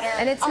daughter.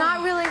 And it's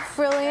not really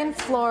frilly and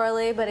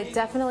florally, but it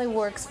definitely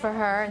works for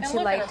her, and she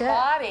liked it. Look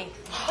at her body.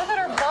 Look at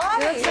her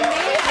body. She looks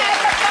amazing.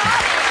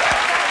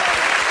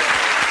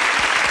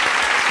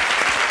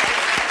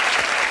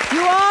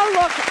 You all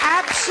look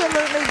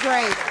absolutely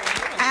great.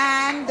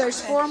 And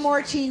there's 4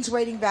 more teens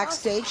waiting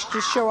backstage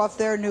to show off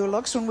their new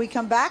looks. When we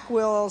come back,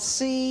 we'll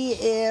see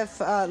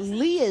if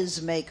Leah's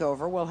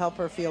makeover will help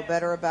her feel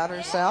better about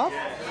herself.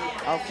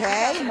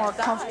 Okay, more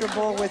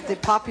comfortable with the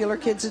popular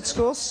kids at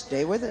school.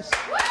 Stay with us.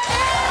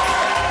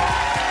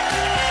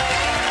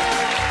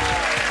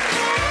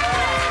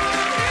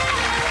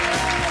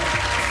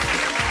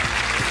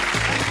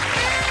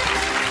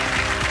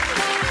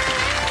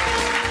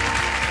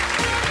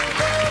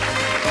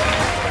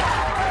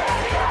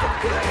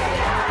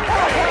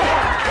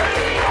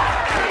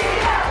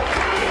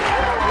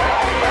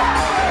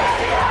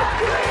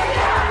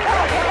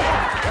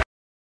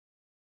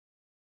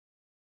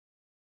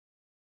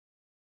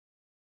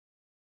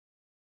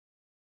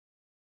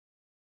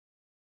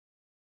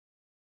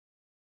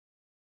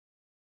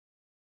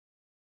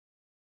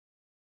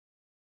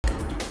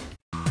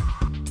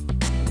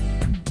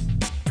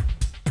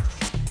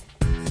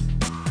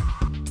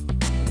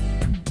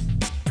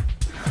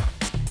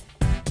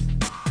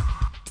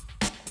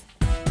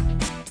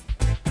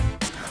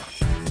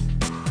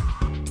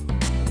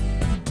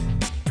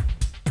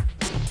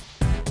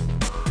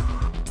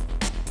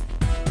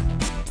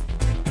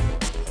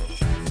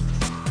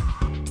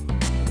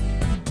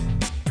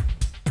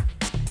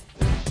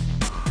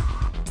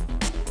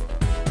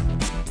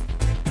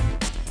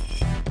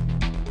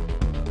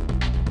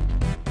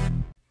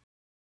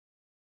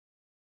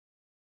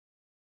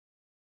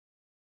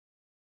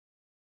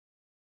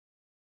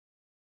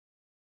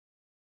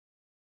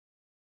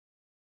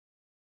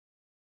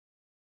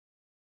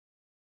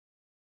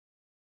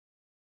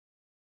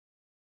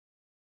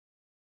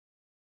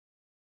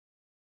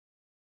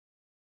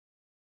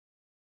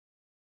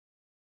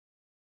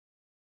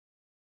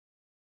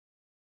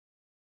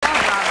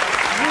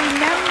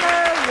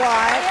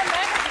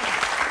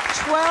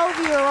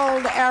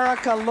 12-year-old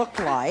Erica look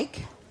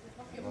like?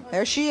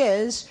 There she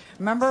is.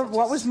 Remember,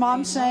 what was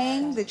Mom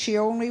saying? That she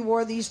only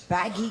wore these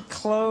baggy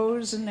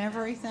clothes and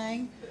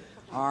everything?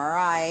 All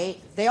right.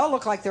 They all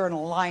look like they're in a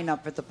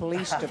lineup at the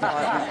police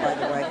department, by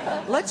the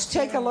way. Let's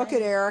take a look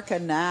at Erica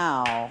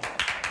now.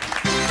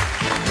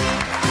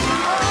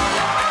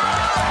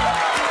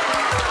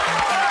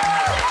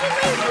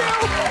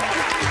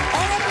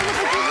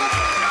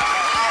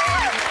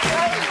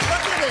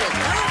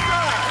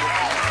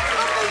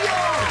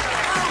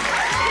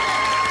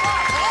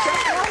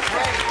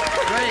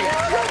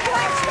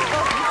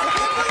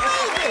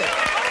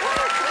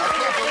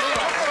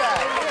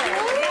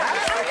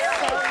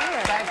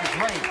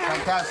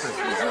 Fantastic.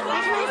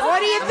 What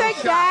do you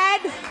think,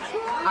 Dad?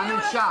 I'm in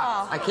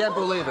shock. I can't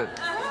believe it.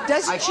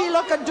 Doesn't she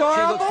look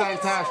adorable? She looks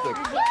fantastic.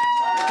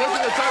 This is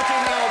a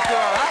 13-year-old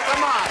girl.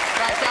 Come on.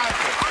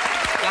 Fantastic.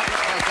 That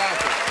was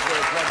fantastic.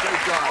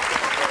 Good job.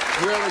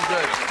 Really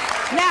good.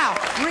 Now,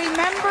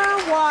 remember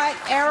what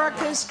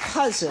Erica's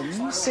cousin,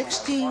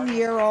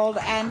 16-year-old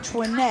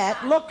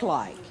Antoinette, looked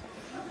like.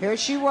 Here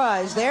she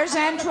was. There's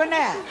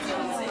Antoinette.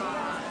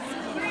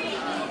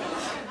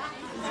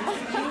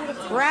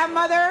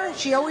 Grandmother,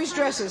 she always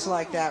dresses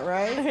like that,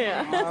 right?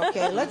 Yeah.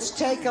 Okay, let's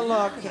take a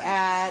look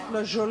at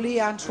La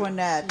Jolie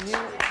Antoinette.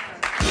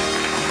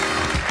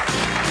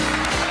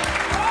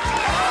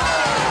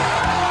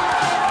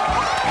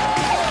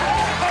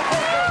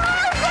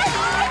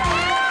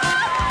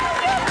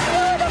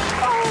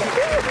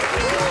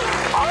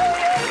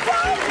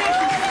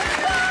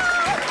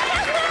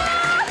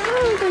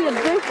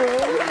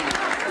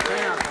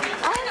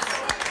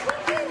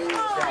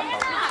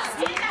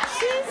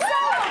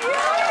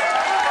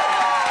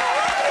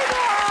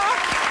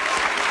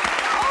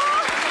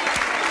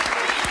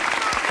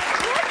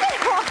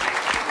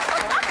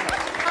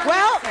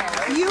 Well,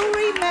 you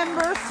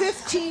remember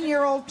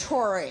 15-year-old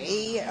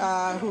Tori,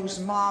 whose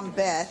mom,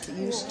 Beth,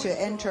 used to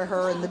enter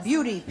her in the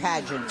beauty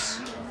pageants.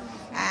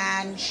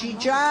 And she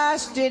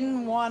just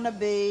didn't want to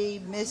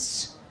be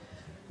Miss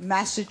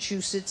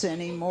Massachusetts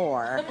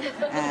anymore.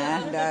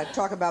 And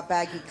talk about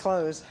baggy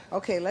clothes.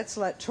 Okay, let's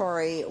let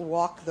Tori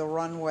walk the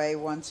runway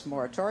once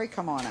more. Tori,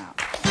 come on out.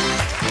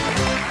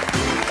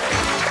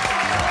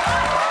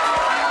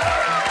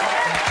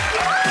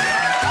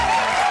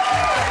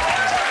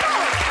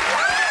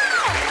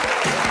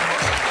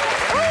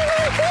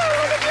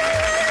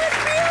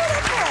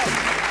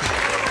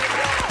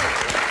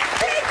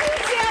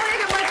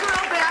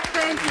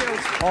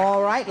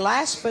 All right,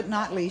 last but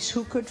not least,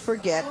 who could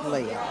forget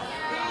Leah?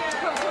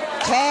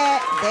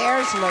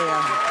 There's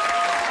Leah.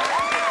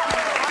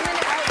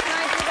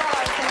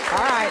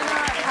 All right.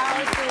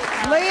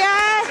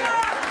 Leah,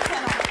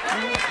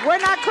 we're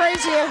not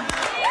crazy.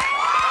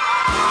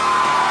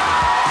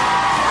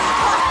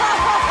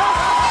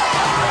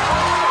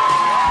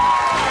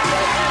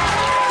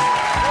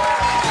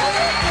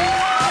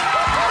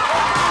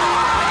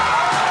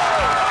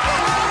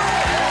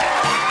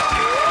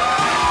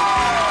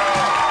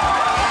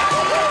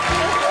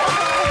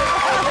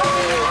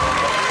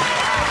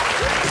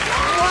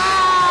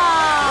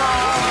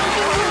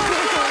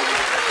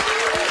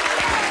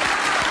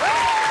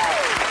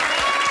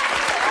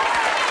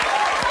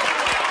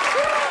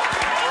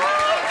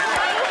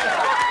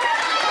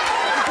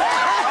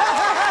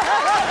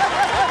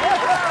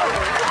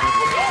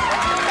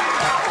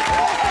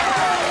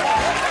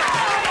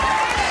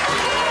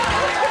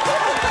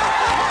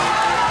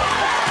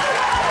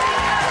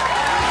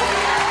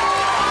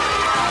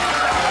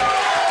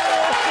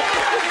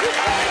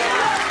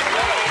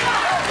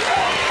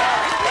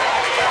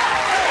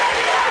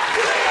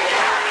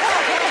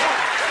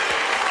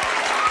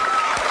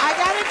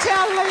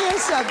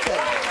 Something.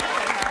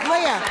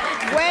 Leah,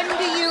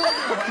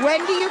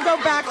 when do you go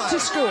back to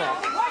school? Well,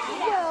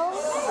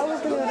 I was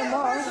going to go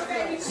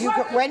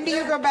tomorrow. When do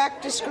you go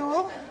back to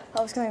school?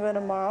 I was going to go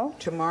tomorrow.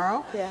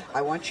 Tomorrow? Yeah.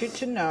 I want you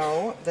to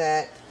know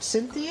that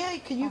Cynthia,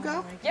 can you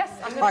go? Yes,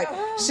 I'm All right,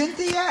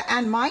 Cynthia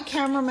and my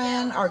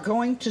cameraman are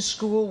going to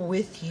school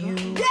with you.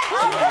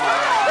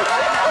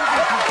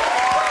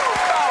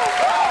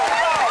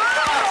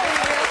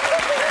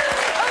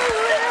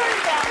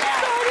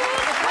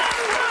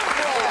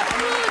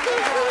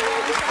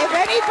 If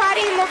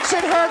anybody looks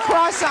at her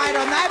cross-eyed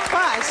on that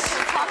bus,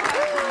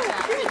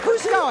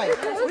 who's going?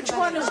 Which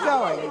one is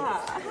going?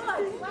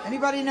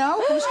 Anybody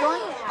know who's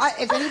going?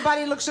 If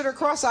anybody looks at her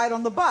cross-eyed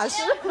on the bus.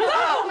 Boom! Boom!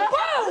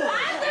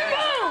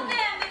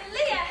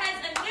 Leah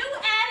has a new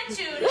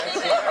attitude.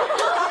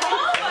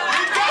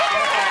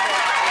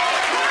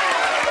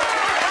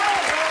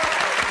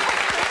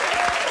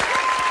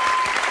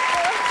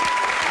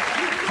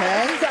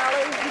 Okay.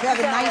 You have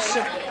a nice...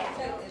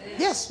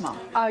 Yes, Mom.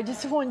 I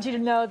just want you to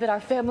know that our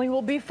family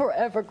will be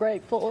forever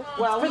grateful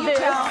Well, for you this.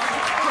 tell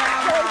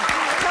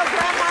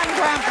Grandma and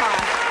Grandpa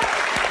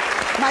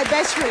my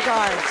best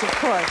regards, of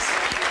course.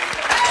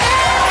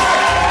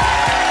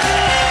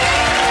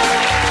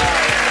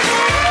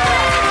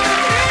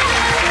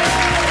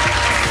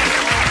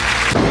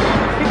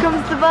 Here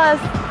comes the bus.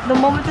 The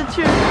moment of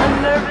truth.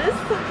 I'm nervous.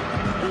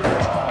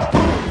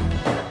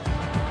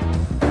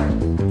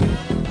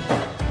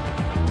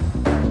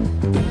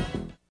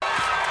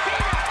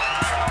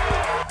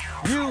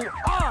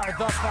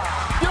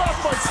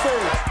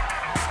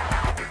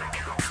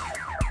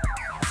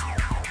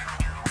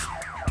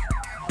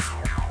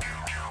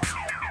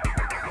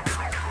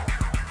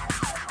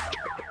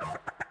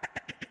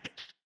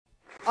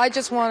 I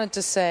just wanted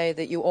to say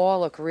that you all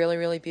look really,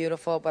 really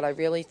beautiful, but I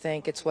really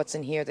think it's what's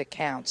in here that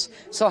counts.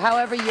 So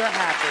however you're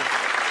happy.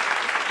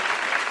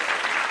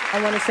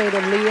 I want to say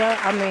to Leah,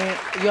 I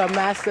mean, you're a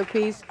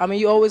masterpiece. I mean,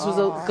 you always was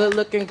a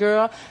good-looking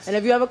girl. And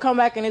if you ever come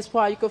back in this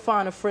part, you can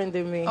find a friend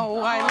in me. Oh,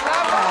 I love it.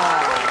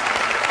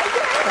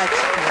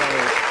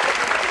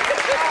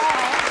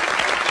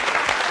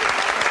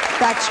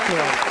 That's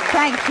great.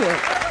 Thank you.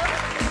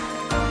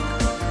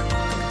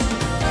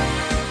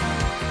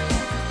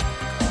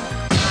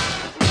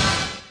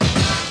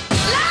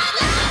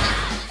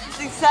 It's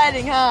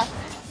exciting, huh?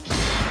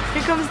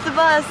 Here comes the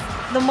bus.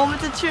 The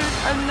moment of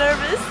truth. I'm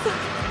nervous.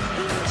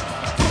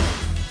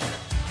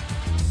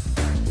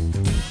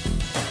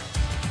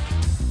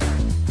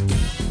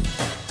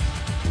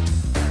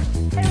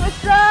 Hey,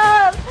 what's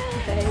up?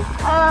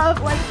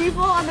 Like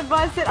people on the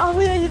bus said, "Oh,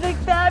 Leah, you look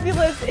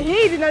fabulous."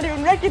 He did not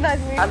even recognize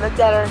me. I looked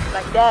at her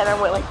like that, and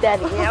I went like that.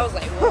 And I was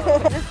like,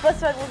 whoa. This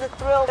bus ride was a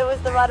thrill. It was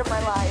the ride of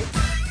my life.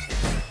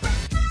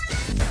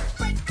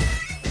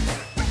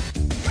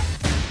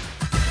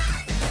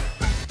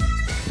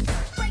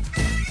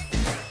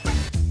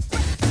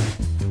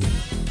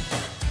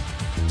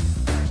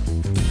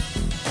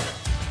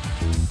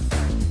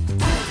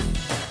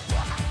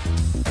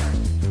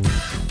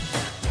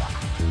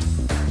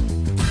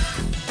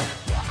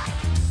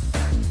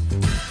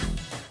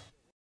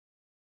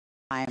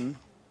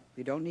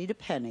 You don't need a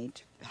penny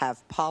to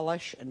have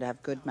polish and to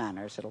have good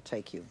manners. It'll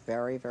take you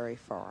very, very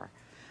far.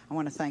 I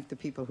want to thank the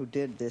people who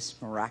did this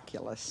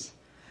miraculous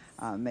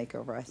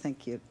makeover. I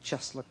think you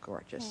just look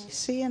gorgeous.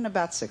 See you in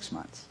about 6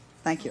 months.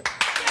 Thank you.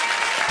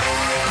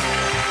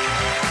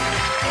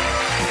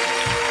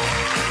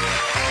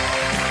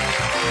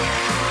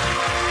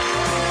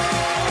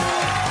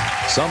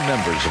 Some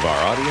members of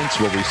our audience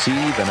will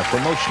receive, and a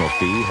promotional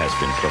fee has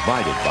been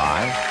provided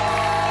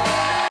by